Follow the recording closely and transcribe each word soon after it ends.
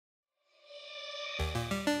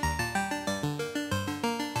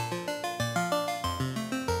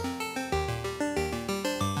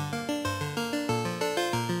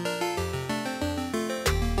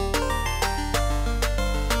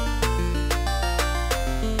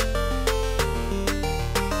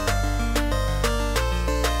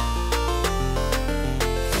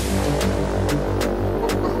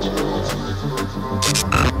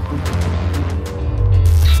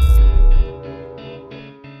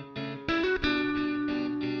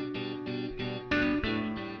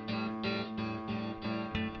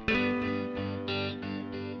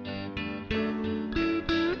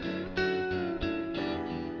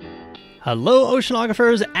Hello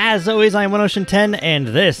oceanographers, as always I'm OneOcean10 and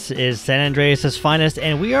this is San Andreas' finest,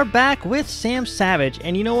 and we are back with Sam Savage.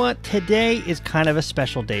 And you know what, today is kind of a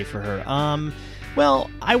special day for her. Well,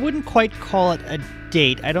 I wouldn't quite call it a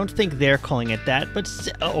date, I don't think they're calling it that, but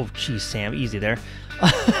oh geez Sam, easy there.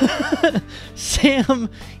 Sam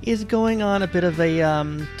is going on a bit of a,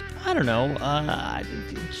 I don't know,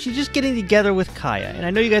 she's just getting together with Kaya, and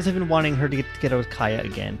I know you guys have been wanting her to get together with Kaya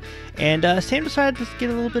again, and Sam decided to get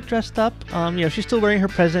a little bit dressed up. You know, she's still wearing her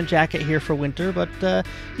president jacket here for winter, but,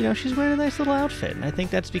 you know, she's wearing a nice little outfit, and I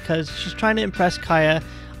think that's because she's trying to impress Kaya.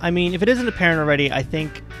 I mean, if it isn't apparent already, I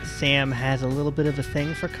think Sam has a little bit of a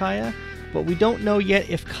thing for Kaya, but we don't know yet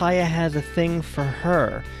if Kaya has a thing for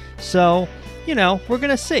her, so you know, we're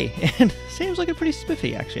gonna see. And Sam's looking pretty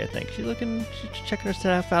spiffy, actually, I think. She's checking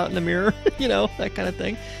herself out in the mirror, you know, that kind of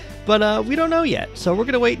thing. But we don't know yet, so we're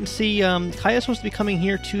gonna wait and see. Kaya's supposed to be coming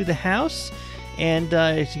here to the house, and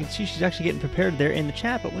as you can see, she's actually getting prepared there in the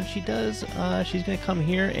chat, but when she does, she's gonna come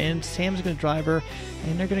here, and Sam's gonna drive her,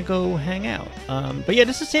 and they're gonna go hang out. But yeah,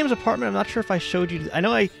 this is Sam's apartment. I'm not sure if I showed you. I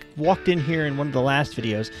know I walked in here in one of the last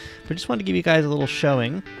videos, but I just wanted to give you guys a little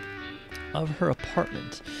showing of her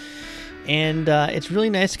apartment. And it's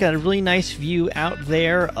really nice. It's got a really nice view out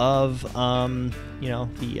there of, you know,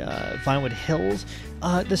 the Vinewood Hills.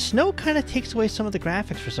 The snow kind of takes away some of the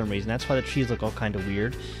graphics for some reason. That's why the trees look all kind of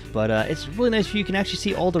weird. But it's a really nice view. You can actually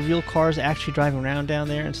see all the real cars actually driving around down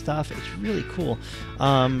there and stuff. It's really cool.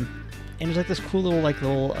 And there's like this cool little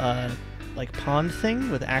like pond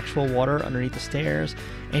thing with actual water underneath the stairs.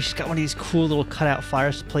 And she's got one of these cool little cutout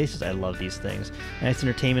fireplaces. I love these things. Nice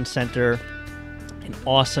entertainment center. An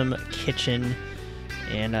awesome kitchen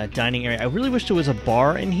and dining area. I really wish there was a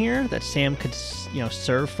bar in here that Sam could, you know,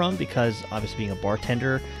 serve from, because obviously being a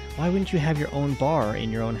bartender, why wouldn't you have your own bar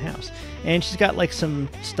in your own house? And she's got like some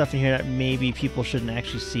stuff in here that maybe people shouldn't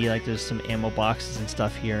actually see, like there's some ammo boxes and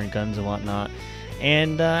stuff here and guns and whatnot.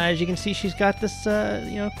 And as you can see, she's got this,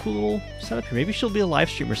 you know, cool little setup here. Maybe she'll be a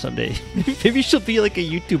live streamer someday. Maybe she'll be like a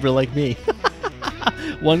YouTuber like me.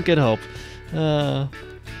 One could hope.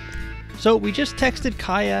 So we just texted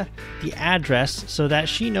Kaya the address so that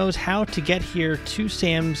she knows how to get here to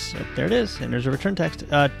Sam's, oh, there it is, and there's a return text,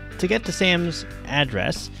 to get to Sam's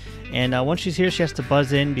address. And once she's here, she has to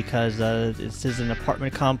buzz in, because this is an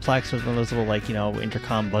apartment complex with one of those little, like, you know,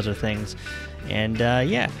 intercom buzzer things. And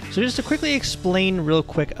yeah, so just to quickly explain real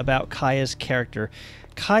quick about Kaya's character.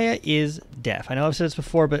 Kaya is deaf. I know I've said this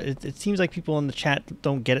before, but it seems like people in the chat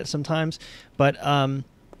don't get it sometimes. But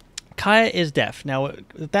Kaya is deaf. Now,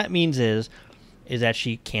 what that means is that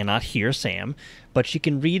she cannot hear Sam, but she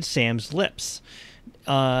can read Sam's lips.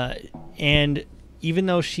 And even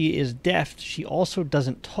though she is deaf, she also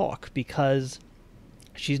doesn't talk, because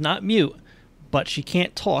she's not mute, but she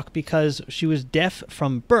can't talk because she was deaf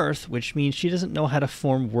from birth, which means she doesn't know how to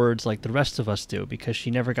form words like the rest of us do, because she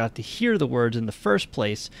never got to hear the words in the first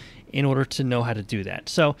place in order to know how to do that.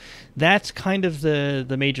 So that's kind of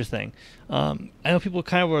the major thing. I know people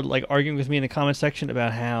kind of were like arguing with me in the comment section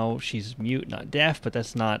about how she's mute, not deaf, but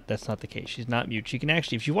that's not the case. She's not mute. She can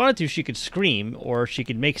actually, if she wanted to, she could scream or she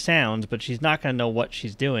could make sounds, but she's not going to know what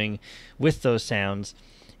she's doing with those sounds.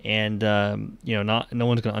 And you know, no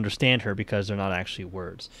one's going to understand her because they're not actually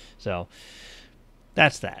words. So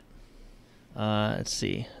that's that. Let's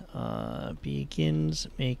see. Begins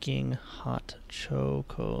making hot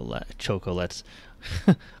chocolates.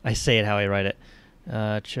 I say it how I write it.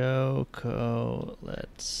 Chocolates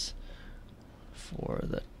for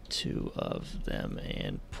the two of them,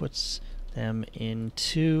 and puts them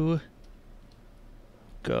into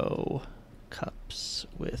go cups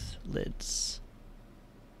with lids.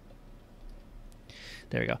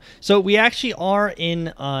 There we go. So we actually are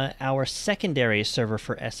in our secondary server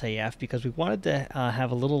for SAF, because we wanted to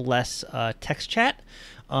have a little less text chat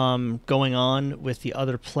going on with the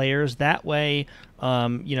other players. That way,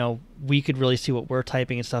 you know, we could really see what we're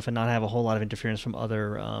typing and stuff, and not have a whole lot of interference from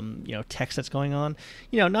other, you know, text that's going on.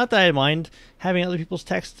 You know, not that I mind having other people's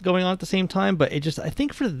text going on at the same time, but it just, I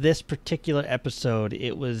think for this particular episode,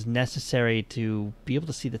 it was necessary to be able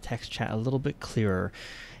to see the text chat a little bit clearer.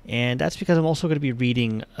 And that's because I'm also going to be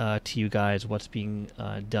reading to you guys what's being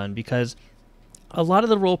done, because a lot of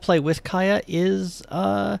the roleplay with Kaya is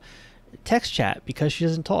text chat, because she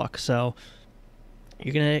doesn't talk. So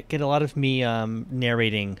you're going to get a lot of me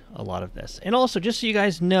narrating a lot of this. And also, just so you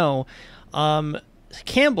guys know,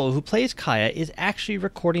 Campbell, who plays Kaya, is actually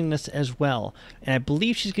recording this as well, and I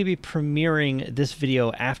believe she's going to be premiering this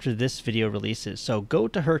video after this video releases. So go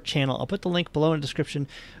to her channel. I'll put the link below in the description.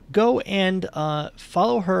 Go and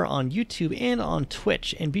follow her on YouTube and on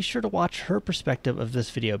Twitch, and be sure to watch her perspective of this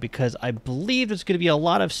video, because I believe there's going to be a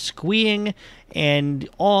lot of squeeing and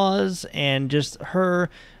awes and just her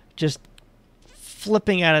just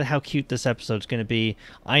flipping out at how cute this episode's going to be.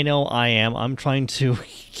 I know I am. I'm trying to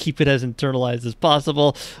keep it as internalized as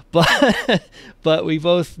possible, but we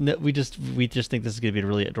just think this is going to be a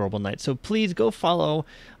really adorable night. So please go follow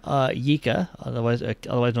Yika, otherwise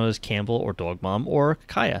known as Campbell or Dog Mom, or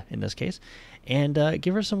Kaya in this case, and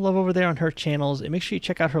give her some love over there on her channels. And make sure you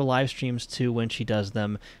check out her live streams too when she does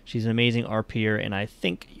them. She's an amazing RPer, and I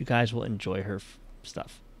think you guys will enjoy her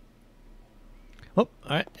stuff. Oh, all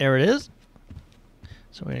right, there it is.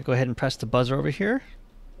 So we're going to go ahead and press the buzzer over here.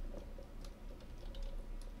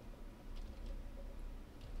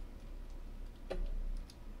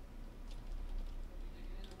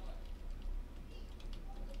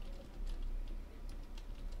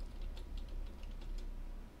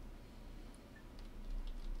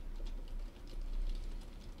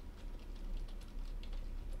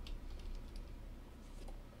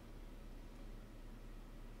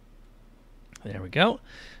 There we go.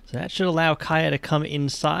 So that should allow Kaya to come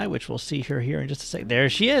inside, which we'll see her here in just a sec. There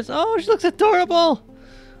she is. Oh, she looks adorable.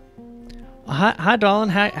 Hi, darling.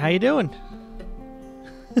 How you doing?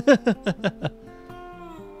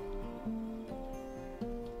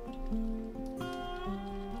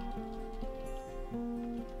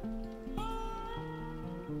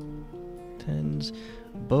 Tends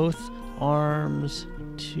both arms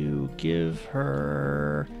to give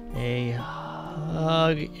her a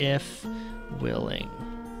hug if willing.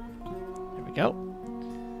 There we go.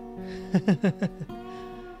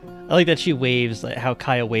 I like that she waves, like how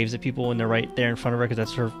Kaya waves at people when they're right there in front of her, because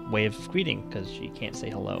that's her way of greeting, because she can't say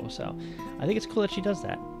hello. So I think it's cool that she does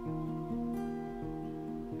that.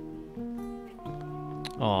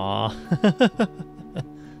 Aww.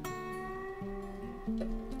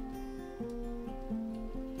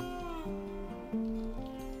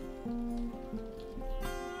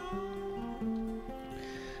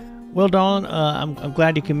 Well, Dawn, I'm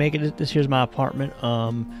glad you can make it. This here's my apartment.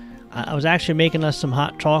 I was actually making us some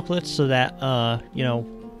hot chocolates so that, you know,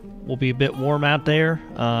 we'll be a bit warm out there,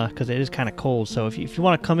 because it is kind of cold. So if you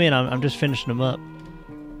want to come in, I'm just finishing them up.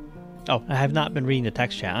 Oh, I have not been reading the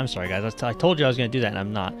text chat. I'm sorry, guys. I told you I was going to do that, and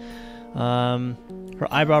I'm not. Her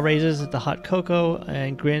eyebrow raises at the hot cocoa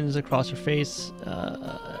and grins across her face,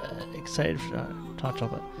 excited for hot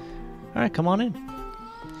chocolate. All right, come on in.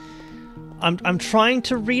 I'm trying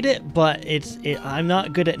to read it, but I'm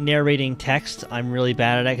not good at narrating text. I'm really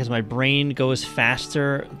bad at it because my brain goes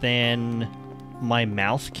faster than my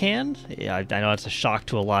mouth can. Yeah, I know it's a shock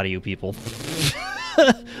to a lot of you people.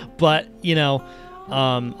 But, you know,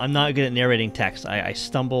 I'm not good at narrating text. I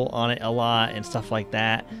stumble on it a lot and stuff like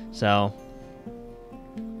that. So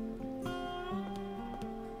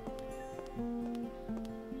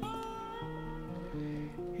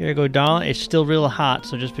here you go, darling. It's still real hot,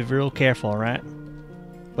 so just be real careful, all right?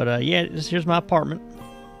 But yeah, here's my apartment.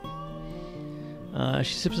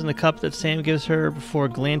 She sips in the cup that Sam gives her before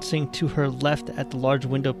glancing to her left at the large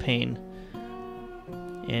window pane.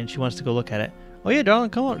 And she wants to go look at it. Oh yeah, darling,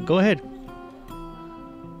 come on, go ahead.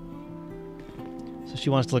 So she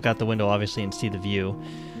wants to look out the window, obviously, and see the view.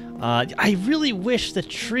 I really wish the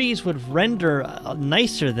trees would render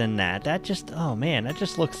nicer than that. That just, oh man, that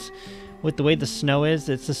just looks... With the way the snow is,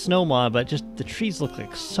 it's a snow mod, but just the trees look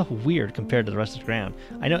like so weird compared to the rest of the ground.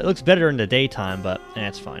 I know it looks better in the daytime, but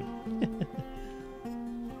that's fine.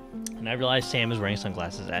 And I realize Sam is wearing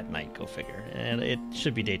sunglasses at night, go figure. And it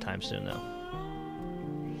should be daytime soon, though.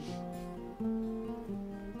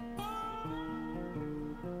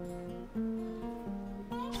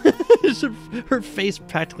 Her face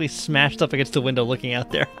practically smashed up against the window looking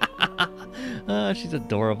out there. She's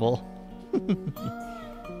adorable.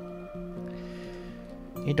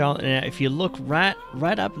 Hey, darling, if you look right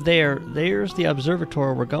up there, there's the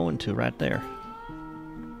observatory we're going to, right there.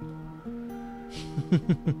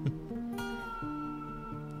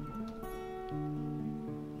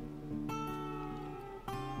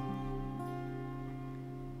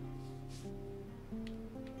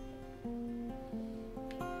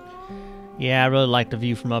 Yeah, I really like the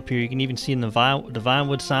view from up here. You can even see the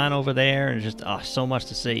Vinewood sign over there, and just so much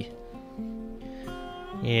to see.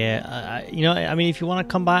 Yeah, you know, I mean, if you want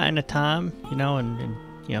to come by in a time, you know, and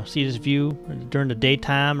you know, see this view during the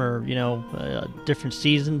daytime, or you know, different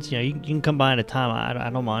seasons, you know, you can come by in a time. I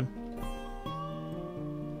don't mind.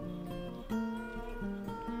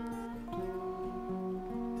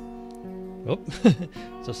 Oh.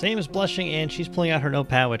 So Sam is blushing, and she's pulling out her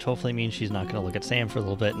notepad, which hopefully means she's not going to look at Sam for a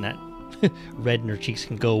little bit, and that red in her cheeks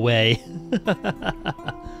can go away.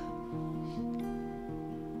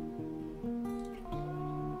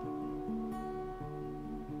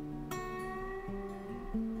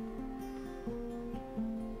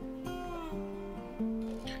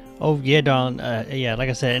 Oh, yeah, darling. Yeah, like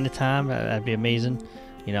I said, anytime, that'd be amazing.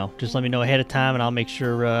 You know, just let me know ahead of time, and I'll make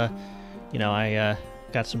sure, you know, I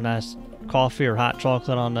got some nice coffee or hot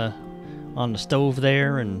chocolate on the stove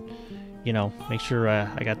there, and, you know, make sure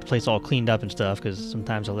I got the place all cleaned up and stuff, because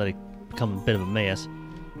sometimes I let it become a bit of a mess.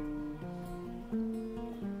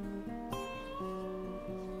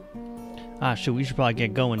 Ah, shoot, we should probably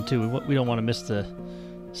get going, too. We don't want to miss the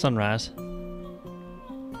sunrise.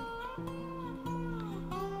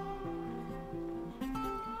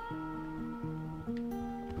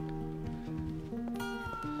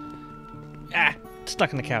 Ah,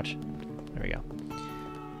 stuck on the couch. There we go.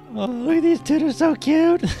 Oh, look at these two, they're so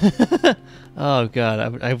cute. Oh,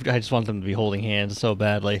 God, I just want them to be holding hands so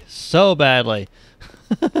badly. So badly.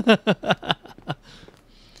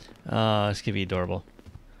 Oh, this could be adorable.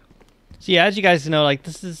 So, yeah, as you guys know, like,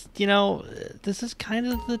 this is, you know, this is kind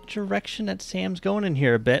of the direction that Sam's going in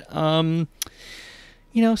here a bit. You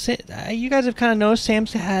know, you guys have kind of noticed Sam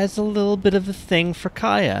has a little bit of a thing for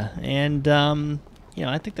Kaya, and, you know,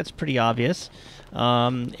 I think that's pretty obvious.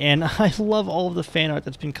 And I love all of the fan art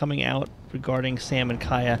that's been coming out regarding Sam and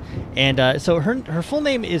Kaya. And so her full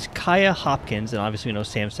name is Kaya Hopkins, and obviously we know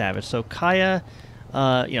Sam Savage. So Kaya,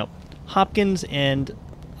 you know, Hopkins and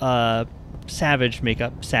Savage make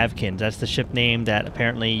up Savkins. That's the ship name that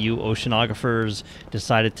apparently you oceanographers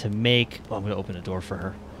decided to make. Oh, I'm gonna open the door for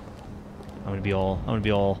her. I'm gonna be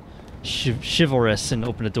all chivalrous and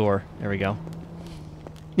open the door. There we go.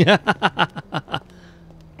 Yeah.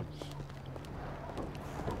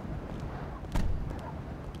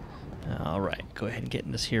 All right, go ahead and get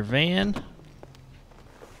in this here van.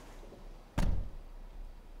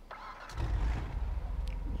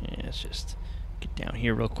 Yeah, let's just get down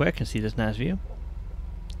here real quick and see this nice view.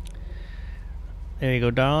 There you go,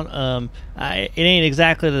 darling. It ain't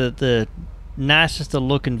exactly the nicest of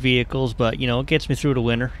looking vehicles, but you know, it gets me through the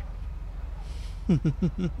winter.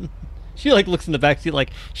 She like looks in the back seat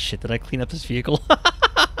like, shit, did I clean up this vehicle?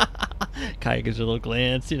 Kaya gives her a little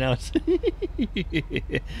glance, you know.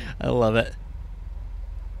 I love it.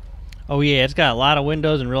 Oh yeah, it's got a lot of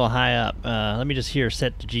windows and real high up. Let me just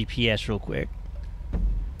set the GPS real quick.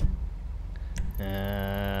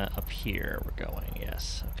 Up here we're going,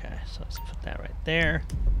 yes. Okay, so let's put that right there.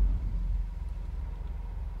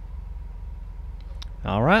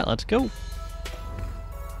 All right, let's go.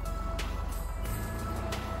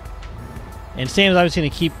 And Sam's obviously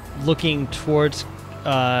going to keep looking towards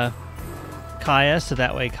Kaya, so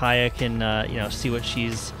that way Kaya can, you know, see what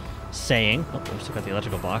she's saying. Oh, we still got the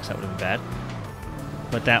electrical box. That would have been bad.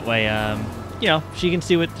 But that way, you know, she can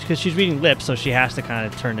see what, because she's reading lips, so she has to kind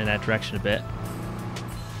of turn in that direction a bit.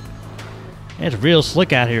 And it's real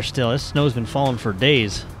slick out here still. This snow's been falling for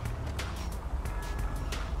days.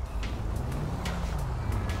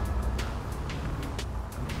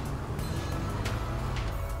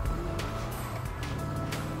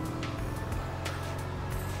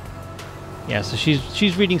 Yeah, so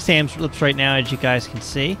she's reading Sam's lips right now, as you guys can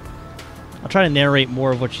see. I'll try to narrate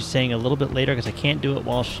more of what she's saying a little bit later, because I can't do it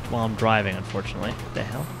while I'm driving, unfortunately. What the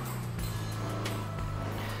hell?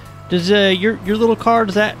 Does your little car,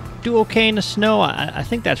 does that do okay in the snow? I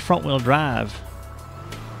think that's front-wheel drive.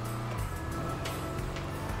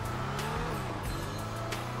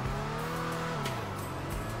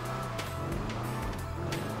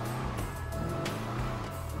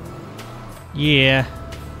 Yeah.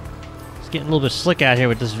 Getting a little bit slick out here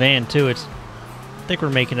with this van too. I think we're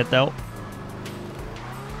making it though.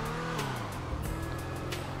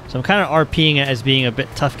 So I'm kind of RPing it as being a bit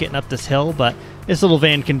tough getting up this hill, but this little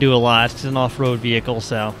van can do a lot. It's an off-road vehicle,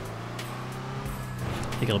 so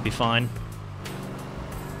I think it'll be fine.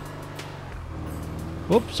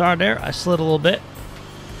 Whoops, sorry there. I slid a little bit.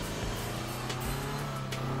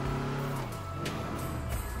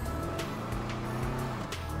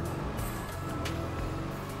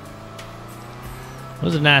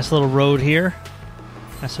 There's a nice little road here.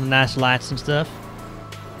 Got some nice lights and stuff.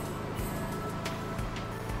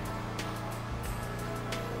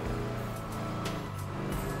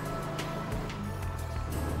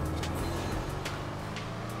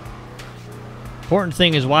 Important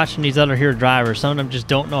thing is watching these other here drivers. Some of them just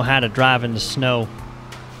don't know how to drive in the snow.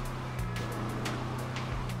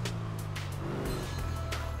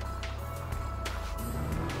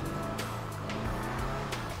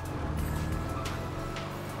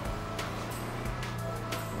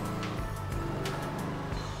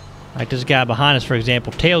 Like this guy behind us, for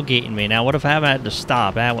example, tailgating me. Now, what if I had to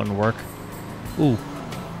stop? That wouldn't work. Ooh.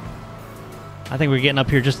 I think we're getting up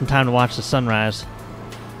here just in time to watch the sunrise.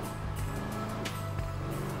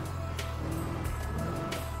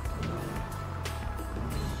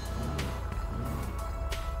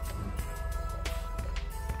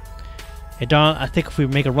 Hey, Don, I think if we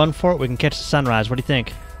make a run for it, we can catch the sunrise. What do you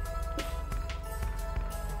think?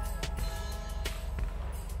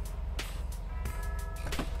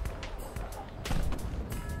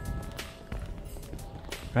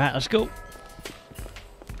 Right, let's go.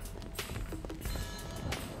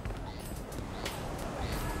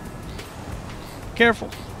 Careful.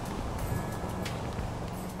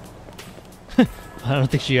 I don't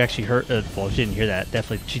think she actually heard. Well, she didn't hear that.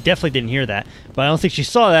 She definitely didn't hear that. But I don't think she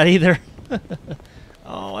saw that either.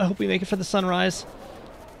 Oh, I hope we make it for the sunrise.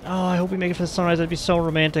 Oh, I hope we make it for the sunrise. That'd be so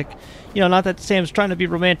romantic. You know, not that Sam's trying to be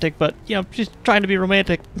romantic, but you know, she's trying to be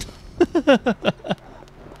romantic.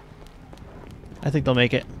 I think they'll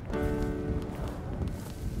make it.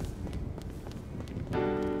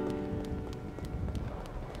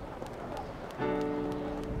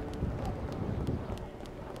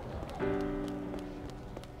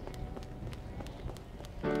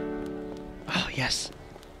 Oh, yes.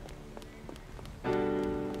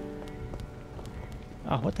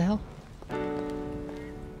 Oh, what the hell?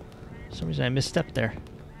 For some reason I misstepped there.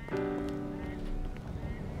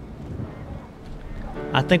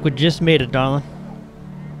 I think we just made it, darling.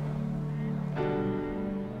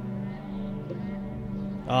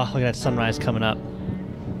 Oh, look at that sunrise coming up.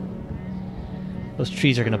 Those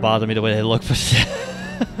trees are going to bother me the way they look.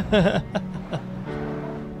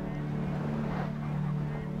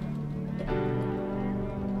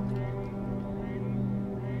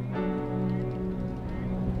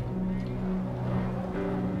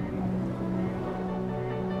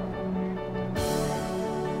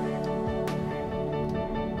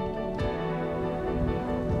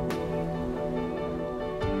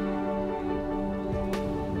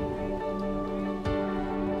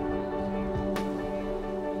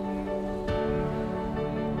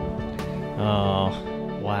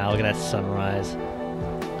 Oh, wow, look at that sunrise.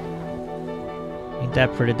 Ain't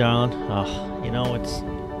that pretty, darling? Oh, you know, it's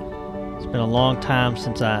been a long time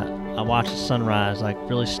since I watched a sunrise, like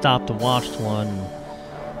really stopped and watched one.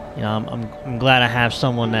 You know, I'm glad I have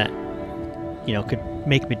someone that, you know, could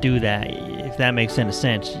make me do that, if that makes any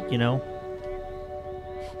sense, you know?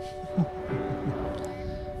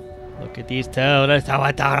 Look at these toes, they're so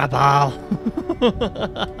adorable.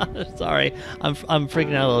 Sorry, I'm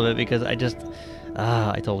freaking out a little bit because I just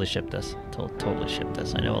I totally shipped this. Totally shipped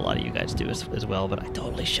this. I know a lot of you guys do as well, but I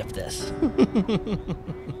totally shipped this.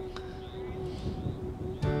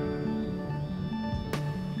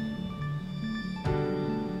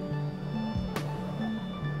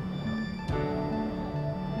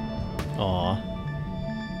 Aw.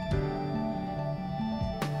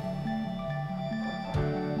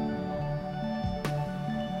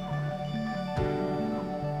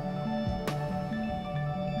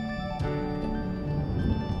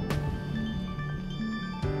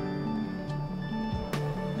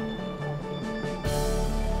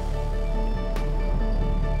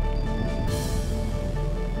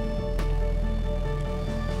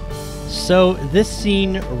 So this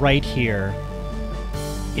scene right here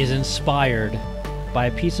is inspired by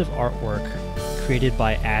a piece of artwork created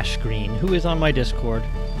by Ash Green, who is on my Discord,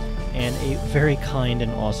 and a very kind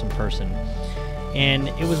and awesome person. And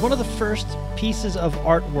it was one of the first pieces of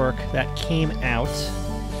artwork that came out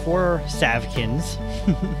for Savkins.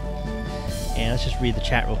 And let's just read the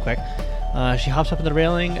chat real quick. She hops up on the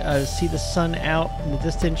railing, see the sun out in the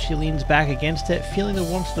distance. She leans back against it, feeling the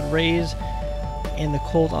warmth of the rays and the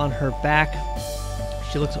cold on her back.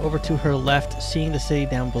 She looks over to her left, seeing the city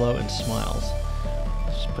down below, and smiles.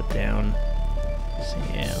 Let's just put down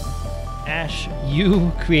Sam. Ash,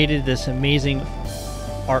 you created this amazing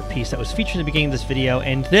art piece that was featured in the beginning of this video,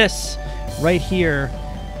 and this right here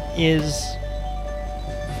is...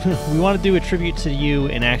 we want to do a tribute to you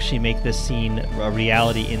and actually make this scene a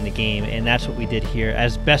reality in the game, and that's what we did here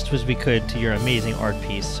as best as we could to your amazing art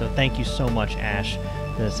piece. So thank you so much, Ash,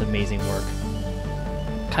 for this amazing work.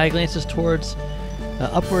 Kai glances towards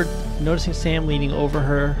upward, noticing Sam leaning over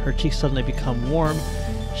her. Her cheeks suddenly become warm.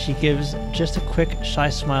 She gives just a quick, shy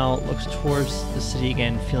smile, looks towards the city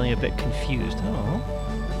again, feeling a bit confused. Oh.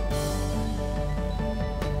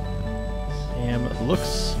 Sam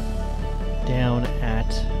looks down at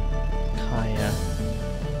Kaya,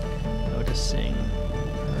 noticing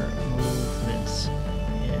her movements,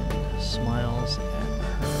 and smiles at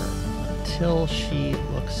her until she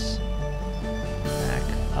looks back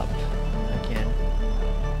up again.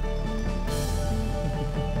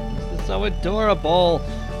 so adorable.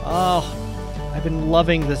 Oh, I've been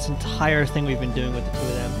loving this entire thing we've been doing with the two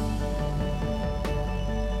of them.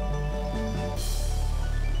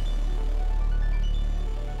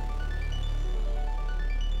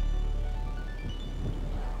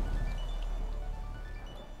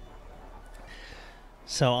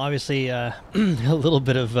 So obviously a little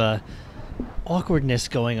bit of awkwardness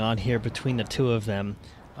going on here between the two of them.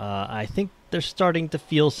 I think they're starting to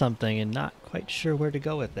feel something and not quite sure where to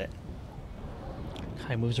go with it.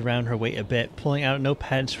 Kai moves around her weight a bit, pulling out a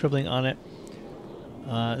notepad and scribbling on it.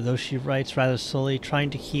 Though she writes rather slowly, trying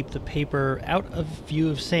to keep the paper out of view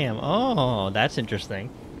of Sam. Oh, that's interesting.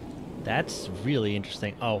 That's really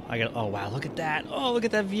interesting. Oh, oh wow, look at that. Oh, look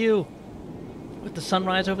at that view. With the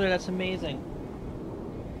sunrise over there, that's amazing.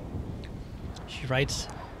 She writes,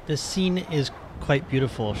 "This scene is quite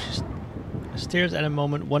beautiful." She stares at a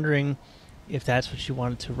moment, wondering if that's what she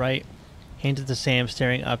wanted to write. Hands it to Sam,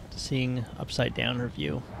 staring up, seeing upside down her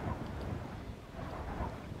view.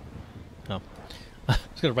 Oh. I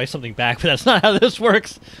was going to write something back, but that's not how this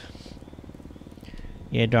works.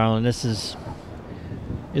 Yeah, darling, this is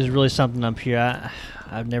really something up here.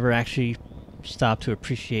 I've never actually stopped to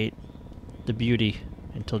appreciate the beauty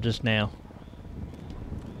until just now.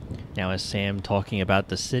 Now, is Sam talking about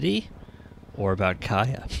the city or about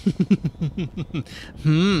Kaya?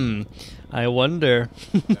 I wonder.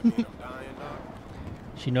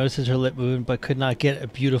 She notices her lip movement, but could not get a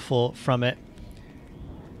beautiful from it.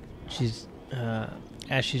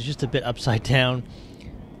 As she's just a bit upside down,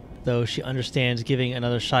 though she understands, giving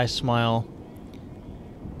another shy smile.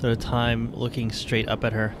 This time looking straight up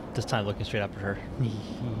at her.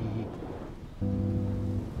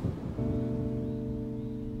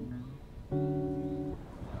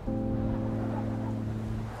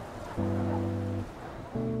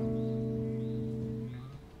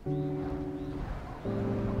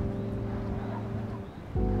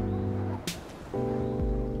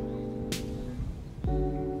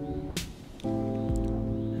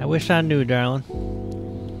 I wish I knew, darling.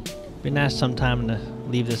 Be nice sometime to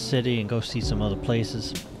leave this city and go see some other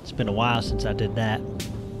places. It's been a while since I did that.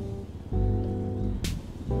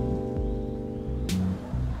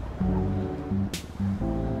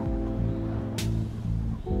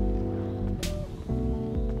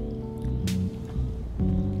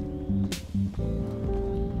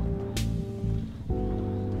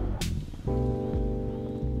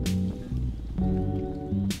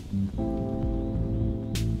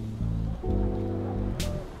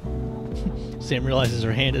 Sam realizes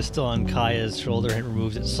her hand is still on Kaya's shoulder and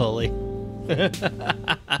removes it slowly.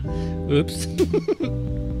 Oops.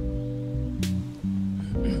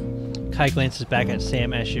 Kaya glances back at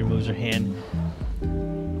Sam as she removes her hand,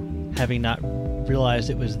 having not realized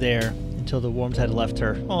it was there until the warmth had left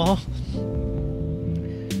her. Aww.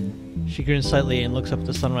 She grins slightly and looks up at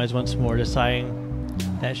the sunrise once more, deciding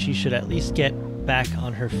that she should at least get back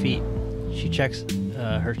on her feet. She checks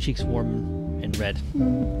her cheeks warm and red.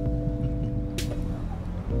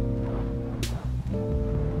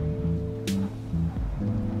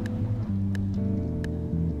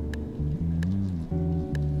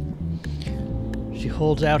 She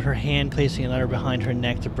holds out her hand, placing another behind her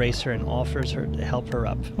neck to brace her, and offers her to help her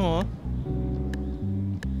up. Aww.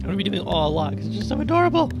 I'm gonna be doing all a lot because it's just so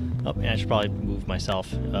adorable. Oh, yeah, I should probably move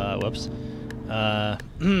myself. Whoops.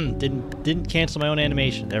 Didn't cancel my own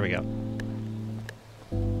animation. There we go.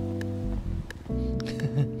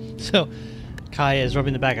 So, Kaya is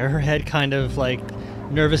rubbing the back of her head, kind of like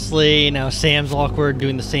nervously. Now Sam's awkward,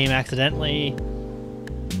 doing the same accidentally.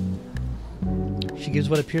 She gives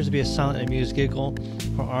what appears to be a silent and amused giggle,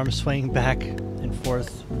 her arms swaying back and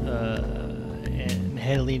forth, and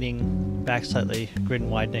head leaning back slightly, grin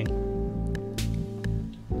widening.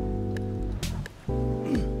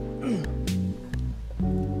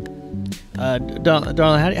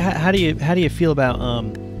 Darling, how do you feel about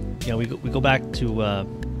you know, we go back to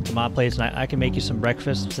my place, and I can make you some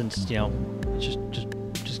breakfast, since you know it's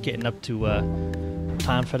just getting up to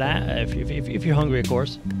time for that. If you're hungry, of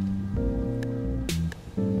course.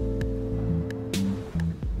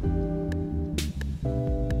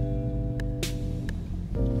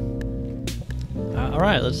 All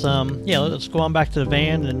right, let's go on back to the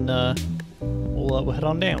van, and we'll head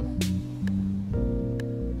on down.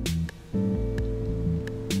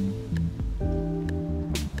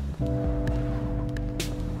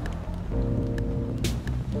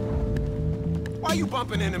 Why you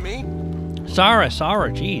bumping into me? Sorry,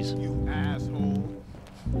 jeez. You asshole.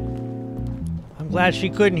 I'm glad she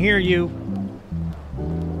couldn't hear you.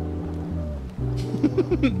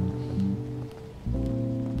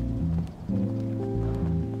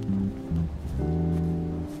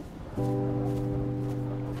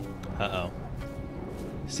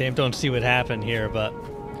 Sam don't see what happened here, but...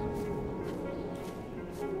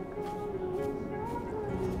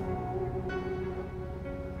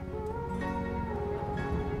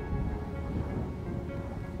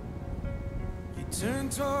 You turn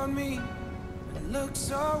toward me and look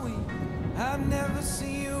so weak. I've never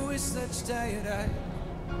seen you with such tired eyes.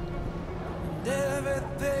 And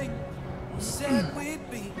everything we said we'd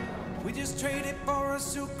be, we just traded for a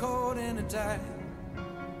suit coat and a tie.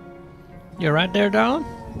 You're right there, darling?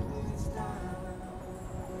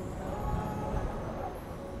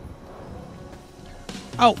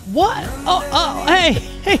 Oh, what? Oh, hey!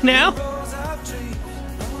 Hey, now!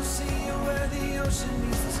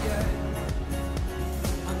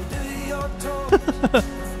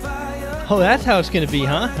 Oh, that's how it's gonna be,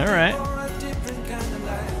 huh? Alright.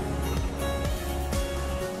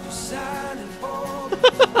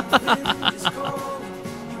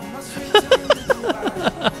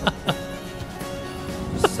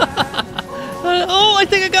 Oh, I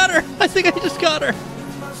think I got her! I think I just got her!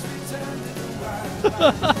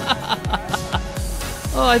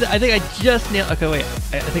 Oh, I think I just nailed... Okay, wait.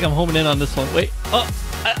 I think I'm homing in on this one. Wait. Oh,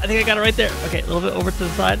 I think I got it right there. Okay, a little bit over to the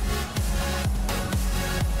side.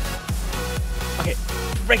 Okay,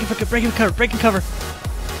 breaking cover.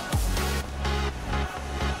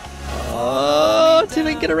 Oh, let's see if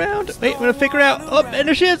I can get around. Wait, I'm gonna figure her out. Oh, and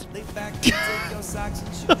there she is.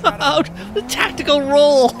 Out. The tactical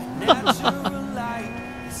roll.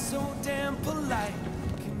 So damn polite,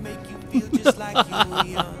 can make you feel just like you were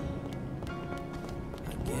young.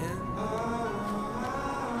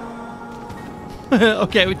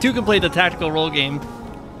 Okay, we two can play the tactical roll game.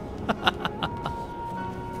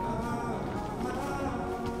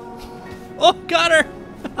 Oh, got her!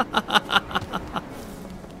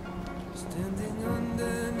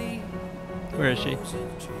 Where is she?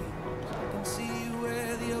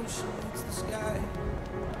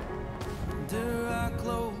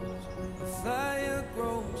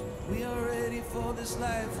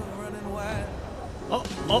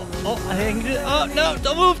 Oh, I think I can do it. Oh, no,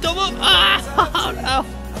 don't move! Ah! Oh, no!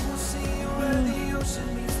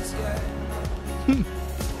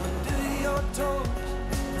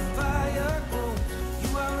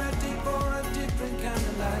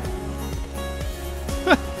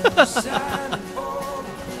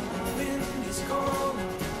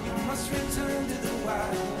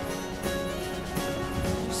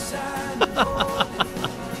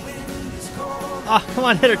 Oh, come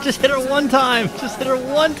on, hit her. Just hit her one time. Just hit her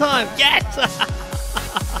one time. Yes!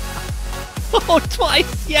 Oh,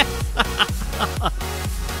 twice. Yes!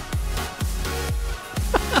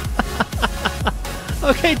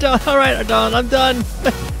 Okay, Dawn. All right, Dawn. I'm done.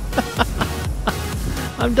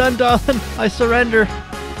 I'm done, darling. I surrender.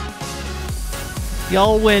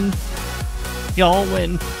 Y'all win. Y'all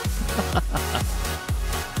win.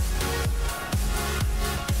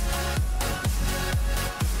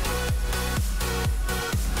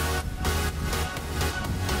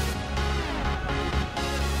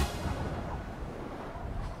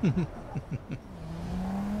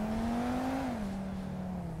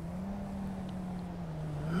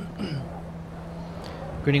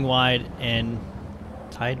 Grinning wide and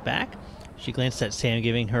tied back, she glanced at Sam,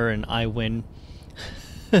 giving her an I win,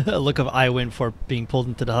 a look of I win for being pulled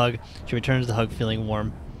into the hug. She returns the hug, feeling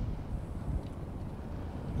warm.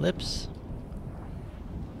 Lips.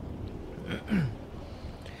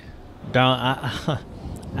 Darling, I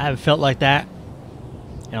haven't felt like that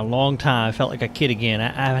in a long time. I felt like a kid again. I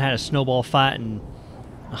haven't had a snowball fight in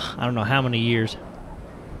I don't know how many years.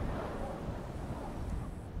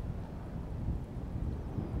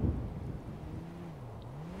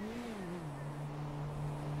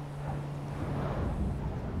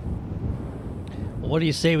 What do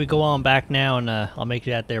you say we go on back now and I'll make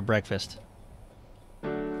you out there breakfast?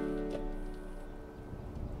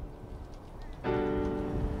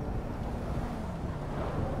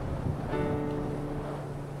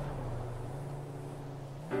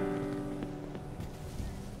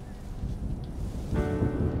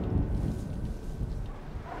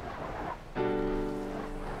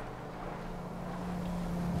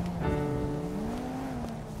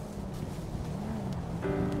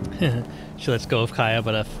 She lets go of Kaya,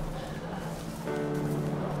 but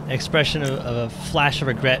an expression of a flash of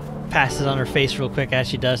regret passes on her face real quick as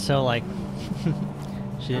she does so, like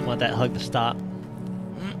she didn't want that hug to stop.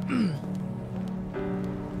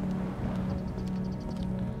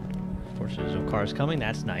 Fortunately, there's no cars coming.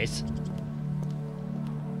 That's nice.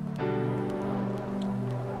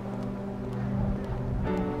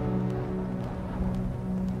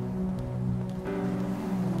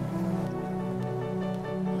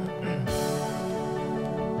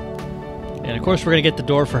 And of course we're gonna get the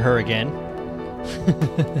door for her again.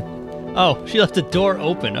 Oh, she left the door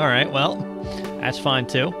open. Alright, well, that's fine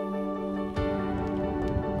too.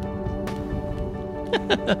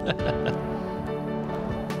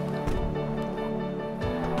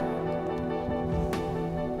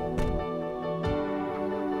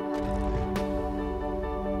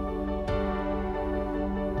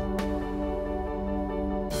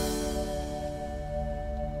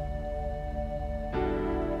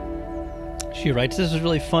 She writes, "This was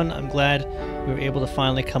really fun. I'm glad we were able to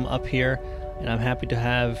finally come up here, and I'm happy to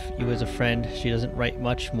have you as a friend." She doesn't write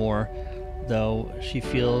much more, though she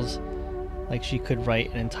feels like she could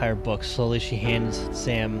write an entire book. Slowly she hands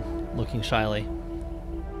Sam, looking shyly.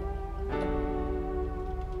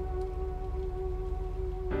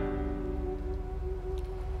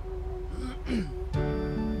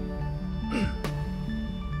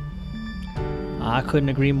 I couldn't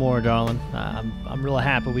agree more, darling. I'm real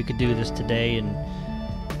happy we could do this today, and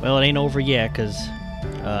well, it ain't over yet, because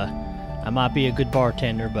I might be a good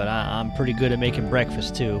bartender, but I'm pretty good at making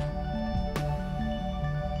breakfast too.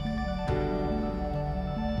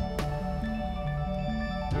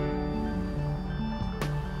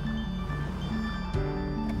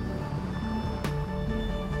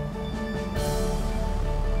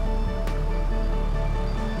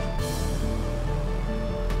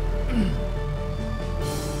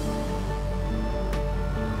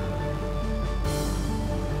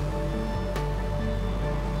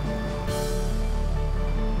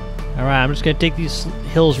 Alright, I'm just gonna take these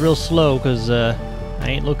hills real slow, because I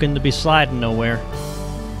ain't looking to be sliding nowhere.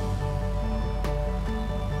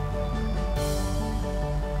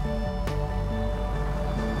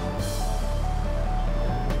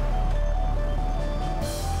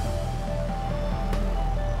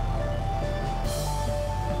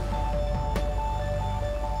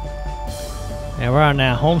 And we're on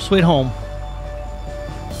now, home sweet home.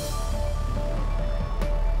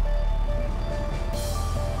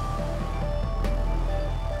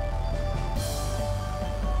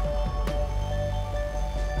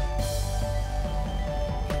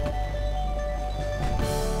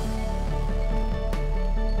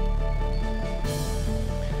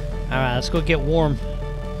 Alright, let's go get warm.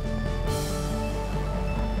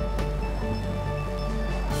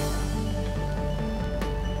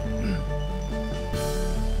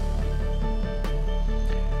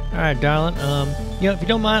 Alright, darling. You know, if you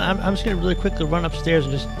don't mind, I'm just gonna really quickly run upstairs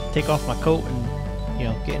and just take off my coat and, you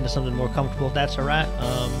know, get into something more comfortable, if that's alright.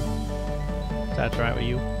 If that's alright with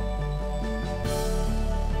you.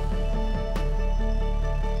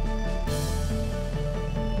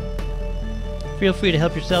 Feel free to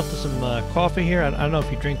help yourself to some coffee here. I don't know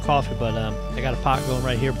if you drink coffee, but I got a pot going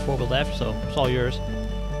right here before we left, so it's all yours.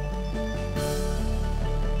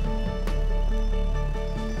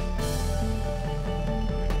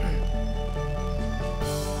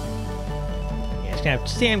 Yeah, just gonna have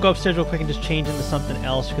Sam go upstairs real quick and just change into something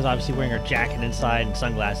else, because obviously wearing her jacket inside and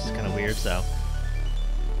sunglasses is kind of weird, so.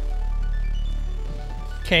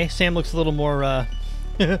 Okay, Sam looks a little more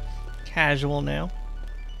casual now.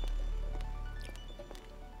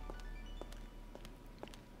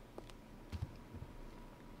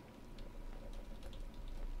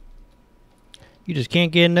 You just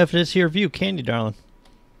can't get enough of this here view, can you, darling?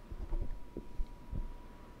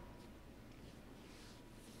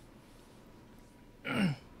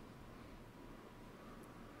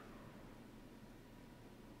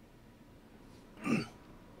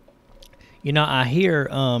 You know, I hear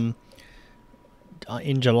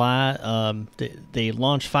in July they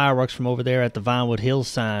launch fireworks from over there at the Vinewood Hills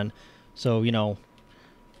sign. So, you know,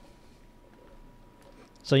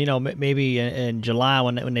 maybe in July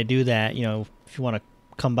when they do that, you know, if you want to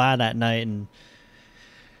come by that night and,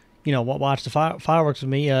 you know, watch the fireworks with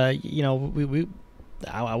me, you know,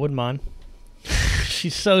 I wouldn't mind.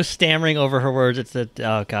 She's so stammering over her words.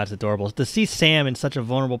 Oh God, it's adorable to see Sam in such a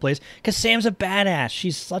vulnerable place, because Sam's a badass.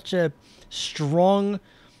 She's such a strong,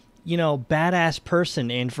 you know, badass person,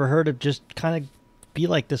 and for her to just kind of be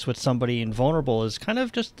like this with somebody and vulnerable is kind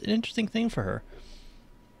of just an interesting thing for her.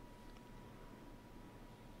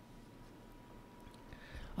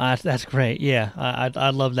 That's great. Yeah, I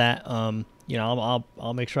love that. You know,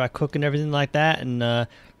 I'll make sure I cook and everything like that. And I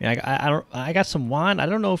got some wine. I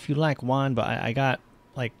don't know if you like wine, but I got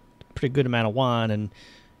like a pretty good amount of wine. And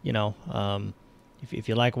you know, if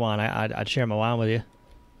you like wine, I'd share my wine with you.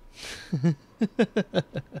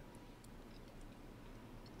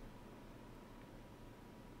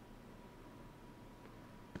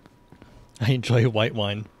 I enjoy white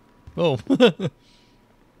wine. Oh.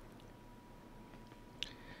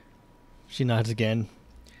 She nods again.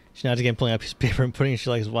 She nods again, pulling out a piece of paper and putting it. She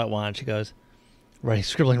likes white wand. She goes, writing,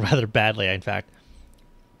 scribbling rather badly, in fact.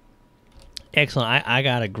 Excellent. I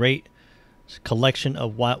got a great collection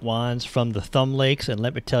of white wands from the Thumb Lakes, and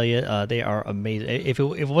let me tell you, they are amazing. If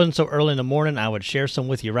it wasn't so early in the morning, I would share some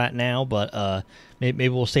with you right now, but maybe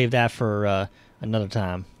we'll save that for another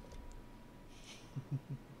time.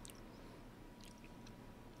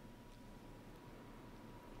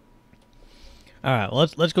 All right, well,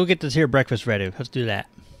 let's go get this here breakfast ready. Let's do that.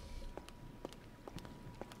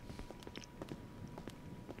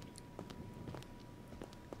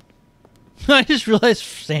 I just realized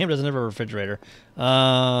Sam doesn't have a refrigerator.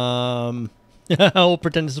 I'll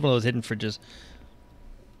pretend this is one of those hidden fridges.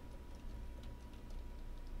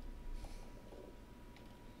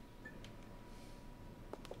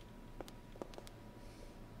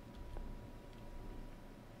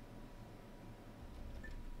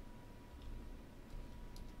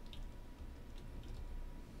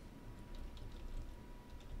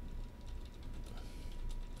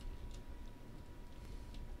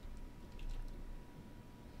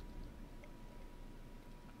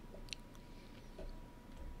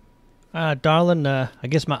 Darling, I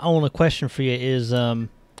guess my only question for you is, how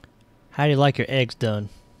do you like your eggs done?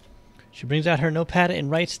 She brings out her notepad and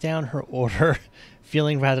writes down her order,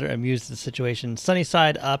 feeling rather amused at the situation. Sunny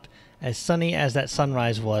side up, as sunny as that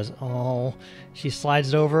sunrise was. Oh, she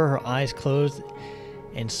slides it over, her eyes closed,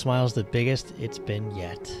 and smiles the biggest it's been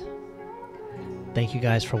yet. Thank you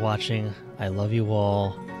guys for watching. I love you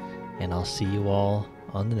all, and I'll see you all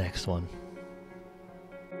on the next one.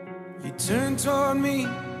 You turn toward me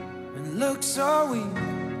and look so weak.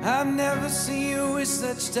 I've never seen you with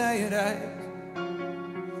such tired eyes.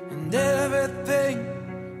 And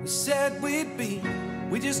everything we said we'd be,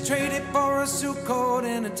 we just traded for a suit coat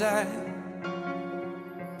and a tie.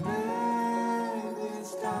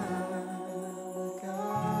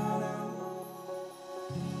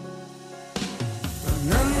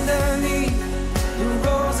 And underneath the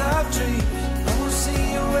rows of trees, I will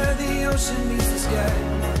see you where the ocean meets the sky.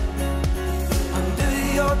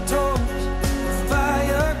 Your toes, the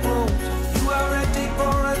fire grows. You are ready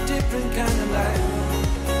for a different kind of life.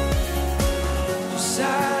 You're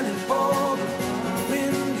silent, bold, the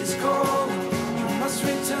wind is cold. You must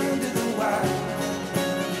return to the wild.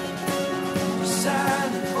 You're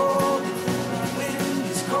silent, bold, the wind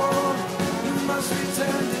is cold. You must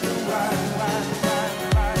return to the wild, wild,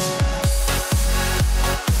 wild, wild.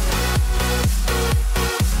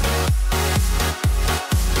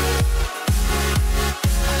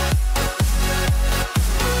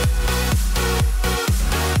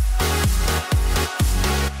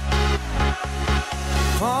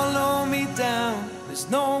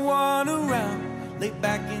 No one around. Lay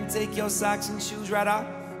back and take your socks and shoes right off.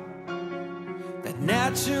 That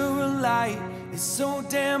natural light is so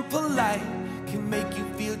damn polite, can make you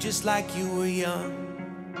feel just like you were young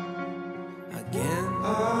again.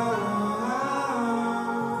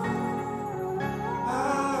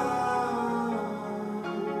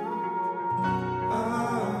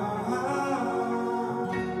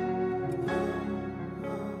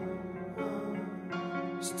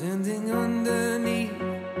 Standing underneath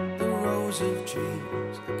the rows of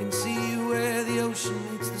trees, I can see where the ocean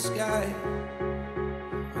meets the sky.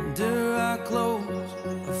 Under our clothes,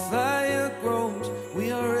 a fire grows.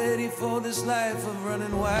 We are ready for this life of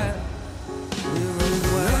running wild. We're running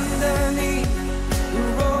wild. Underneath the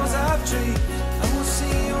rows of trees, I will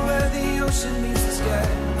see you where the ocean meets